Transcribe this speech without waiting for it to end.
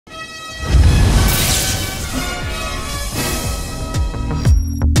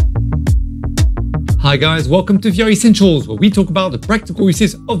Hi guys, welcome to VR Essentials, where we talk about the practical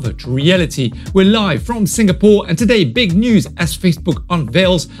uses of virtual reality. We're live from Singapore, and today big news as Facebook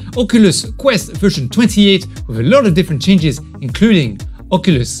unveils Oculus Quest version 28 with a lot of different changes, including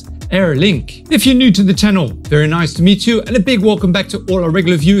Oculus Link. If you're new to the channel, very nice to meet you, and a big welcome back to all our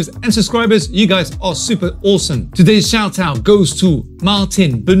regular viewers and subscribers. You guys are super awesome. Today's shout out goes to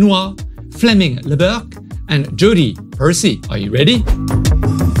Martin Benoit, Fleming Leberc, and Jody Percy. Are you ready?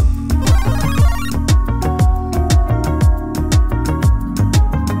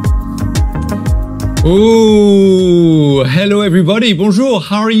 Oh, hello everybody, bonjour,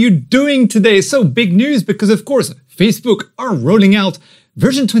 how are you doing today? So big news because of course Facebook are rolling out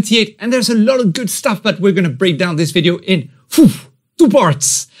version 28 and there's a lot of good stuff, but we're going to break down this video in two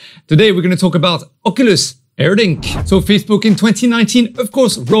parts. Today we're going to talk about Oculus Link. So Facebook in 2019 of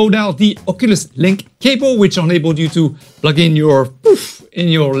course rolled out the Oculus Link cable, which enabled you to plug in your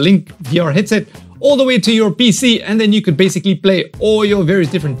Link VR headset all the way to your PC, and then you could basically play all your various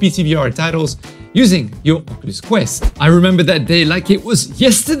different PC VR titles using your Oculus Quest. I remember that day like it was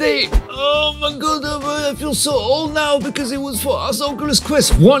yesterday. Oh my god, I feel so old now because it was for us Oculus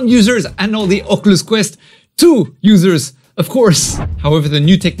Quest 1 users and all the Oculus Quest 2 users, of course. However, the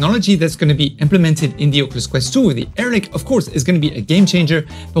new technology that's going to be implemented in the Oculus Quest 2 with the Link, of course, is going to be a game changer.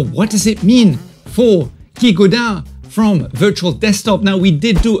 But what does it mean for Guy Godin from Virtual Desktop? Now, we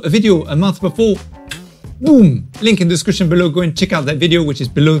did do a video a month before. Boom! Link in the description below. Go and check out that video, which is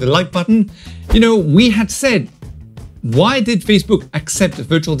below the like button. You know, we had said, why did Facebook accept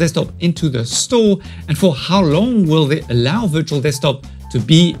Virtual Desktop into the store, and for how long will they allow Virtual Desktop to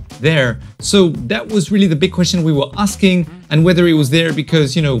be there? So that was really the big question we were asking, and whether it was there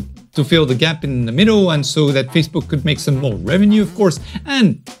because, you know, to fill the gap in the middle and so that Facebook could make some more revenue, of course,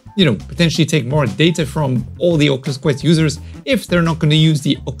 and, you know, potentially take more data from all the Oculus Quest users if they're not going to use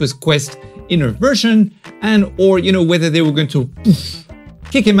the Oculus Quest inner version, and or, you know, whether they were going to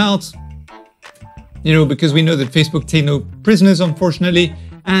kick him out, you know, because we know that Facebook take no prisoners, unfortunately,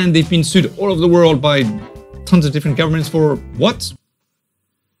 and they've been sued all over the world by tons of different governments for what?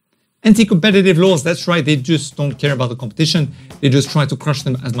 Anti-competitive laws. That's right, they just don't care about the competition. They just try to crush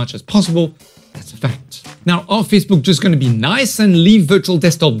them as much as possible. That's a fact. Now, are Facebook just going to be nice and leave Virtual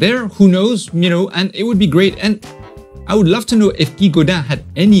Desktop there? Who knows, you know, and it would be great. And I would love to know if Guy Godin had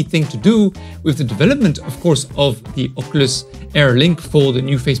anything to do with the development, of course, of the Oculus Link for the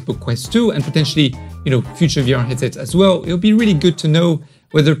new Facebook Quest 2 and potentially, you know, future VR headsets as well. It would be really good to know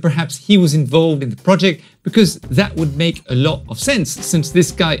whether perhaps he was involved in the project, because that would make a lot of sense since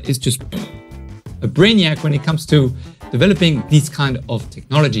this guy is just a brainiac when it comes to developing these kind of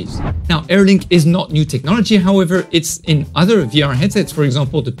technologies. Now, Link is not new technology, however, it's in other VR headsets, for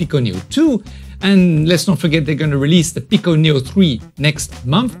example, the Pico Neo 2, and let's not forget they're going to release the Pico Neo 3 next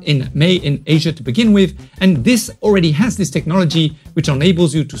month in May in Asia to begin with, and this already has this technology which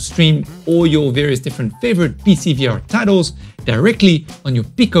enables you to stream all your various different favorite PC VR titles directly on your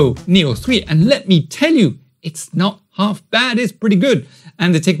Pico Neo 3, and let me tell you, it's not half bad, it's pretty good,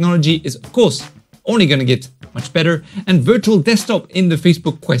 and the technology is of course only going to get much better, and Virtual Desktop in the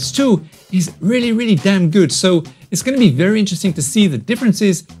Facebook Quest 2 is really damn good. So it's going to be very interesting to see the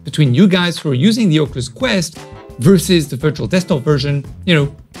differences between you guys who are using the Oculus Quest versus the Virtual Desktop version. You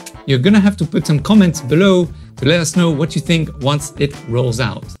know, you're going to have to put some comments below to let us know what you think once it rolls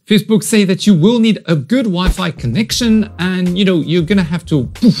out. Facebook say that you will need a good Wi-Fi connection, and you know, you're going to have to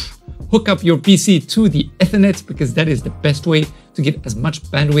hook up your PC to the Ethernet because that is the best way to get as much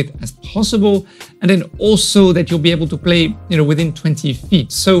bandwidth as possible, and then also that you'll be able to play, you know, within 20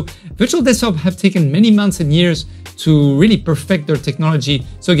 feet. So Virtual Desktop have taken many months and years to really perfect their technology.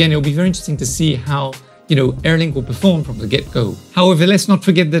 So again, it'll be very interesting to see how, you know, Link will perform from the get-go. However, let's not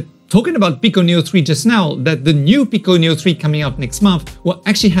forget that, talking about Pico Neo 3 just now, that the new Pico Neo 3 coming out next month will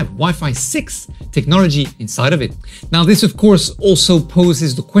actually have Wi-Fi 6 technology inside of it. Now, this of course also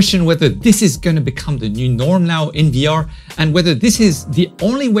poses the question whether this is going to become the new norm now in VR, and whether this is the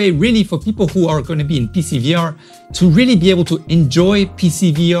only way really for people who are going to be in PC VR to really be able to enjoy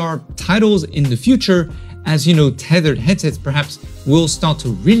PC VR titles in the future, as you know, tethered headsets perhaps will start to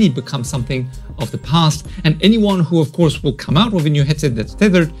really become something of the past, and anyone who of course will come out with a new headset that's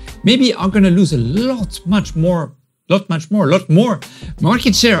tethered maybe are going to lose a lot more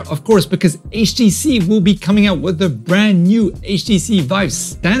market share, of course, because HTC will be coming out with the brand new HTC Vive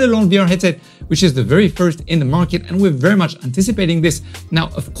standalone VR headset, which is the very first in the market, and we're very much anticipating this. Now,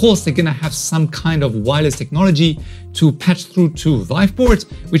 of course, they're gonna have some kind of wireless technology to patch through to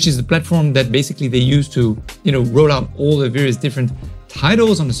Viveport, which is the platform that basically they use to, you know, roll out all the various different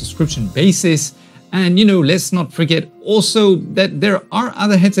titles on a subscription basis. And let's not forget also that there are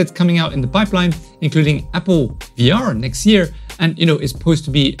other headsets coming out in the pipeline, including Apple VR next year. And it's supposed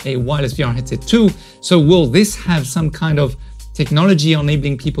to be a wireless VR headset too. So will this have some kind of technology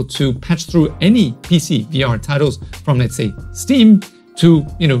enabling people to patch through any PC VR titles from, let's say, Steam to,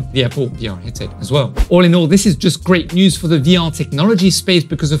 the Apple VR headset as well. All in all, this is just great news for the VR technology space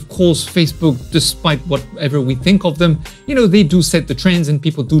because, of course, Facebook, despite whatever we think of them, they do set the trends and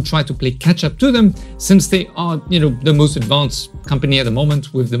people do try to play catch up to them since they are, the most advanced company at the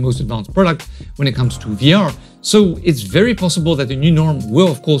moment with the most advanced product when it comes to VR. So it's very possible that the new norm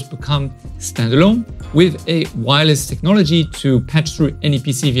will, of course, become standalone with a wireless technology to patch through any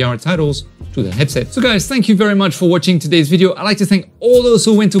PC VR titles to the headset. So guys, thank you very much for watching today's video. I'd like to thank all those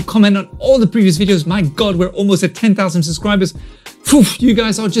who went to comment on all the previous videos. My God, we're almost at 10,000 subscribers. Phew, you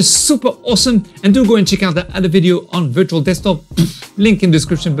guys are just super awesome. And do go and check out that other video on virtual desktop. Link in the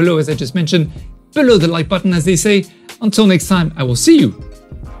description below, as I just mentioned, below the like button, as they say. Until next time, I will see you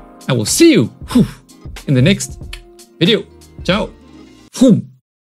in the next video. Ciao.